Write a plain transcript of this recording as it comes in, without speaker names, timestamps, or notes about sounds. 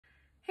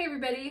Hey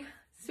everybody,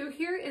 so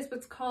here is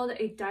what's called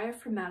a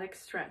diaphragmatic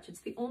stretch. It's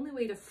the only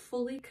way to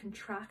fully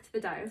contract the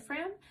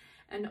diaphragm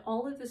and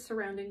all of the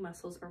surrounding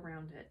muscles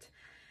around it.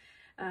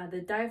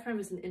 The diaphragm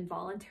is an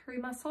involuntary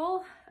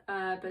muscle,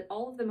 but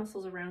all of the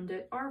muscles around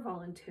it are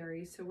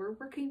voluntary. So we're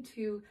working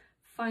to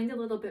find a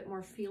little bit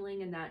more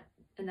feeling in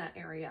that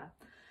area,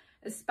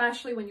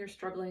 especially when you're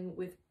struggling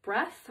with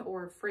breath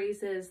or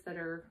phrases that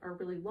are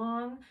really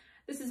long.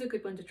 This is a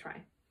good one to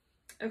try.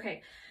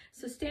 Okay,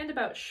 so stand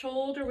about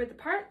shoulder width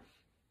apart.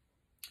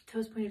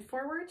 Toes pointed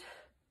forward.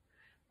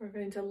 We're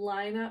going to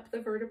line up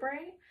the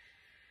vertebrae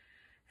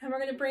and we're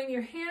going to bring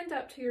your hand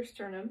up to your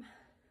sternum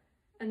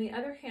and the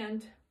other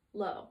hand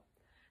low.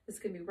 This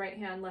can be right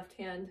hand, left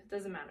hand,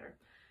 doesn't matter.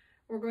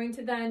 We're going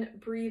to then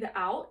breathe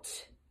out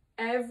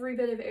every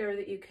bit of air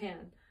that you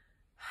can.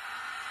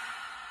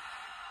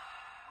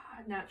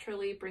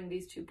 Naturally bring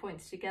these 2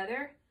 points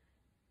together.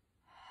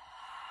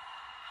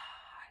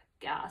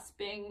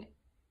 Gasping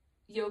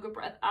yoga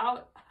breath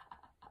out.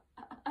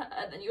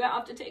 And then you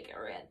have to take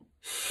air in.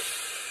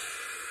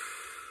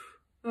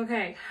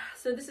 Okay,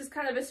 so this is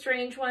kind of a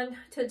strange one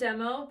to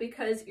demo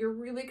because you're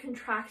really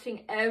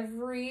contracting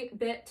every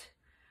bit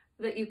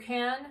that you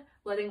can,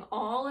 letting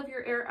all of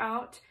your air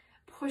out,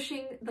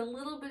 pushing the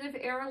little bit of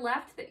air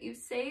left that you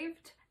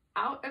saved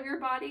out of your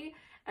body,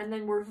 and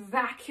then we're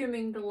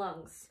vacuuming the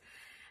lungs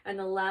and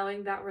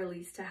allowing that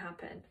release to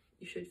happen.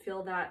 You should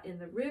feel that in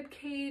the rib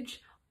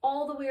cage,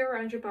 all the way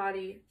around your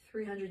body,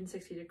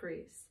 360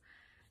 degrees.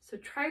 So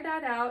try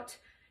that out.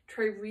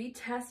 Try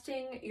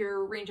retesting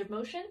your range of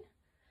motion.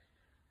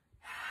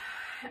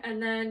 And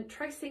then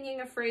try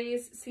singing a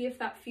phrase. See if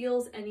that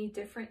feels any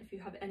different, if you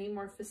have any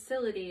more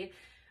facility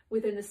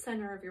within the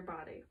center of your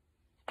body.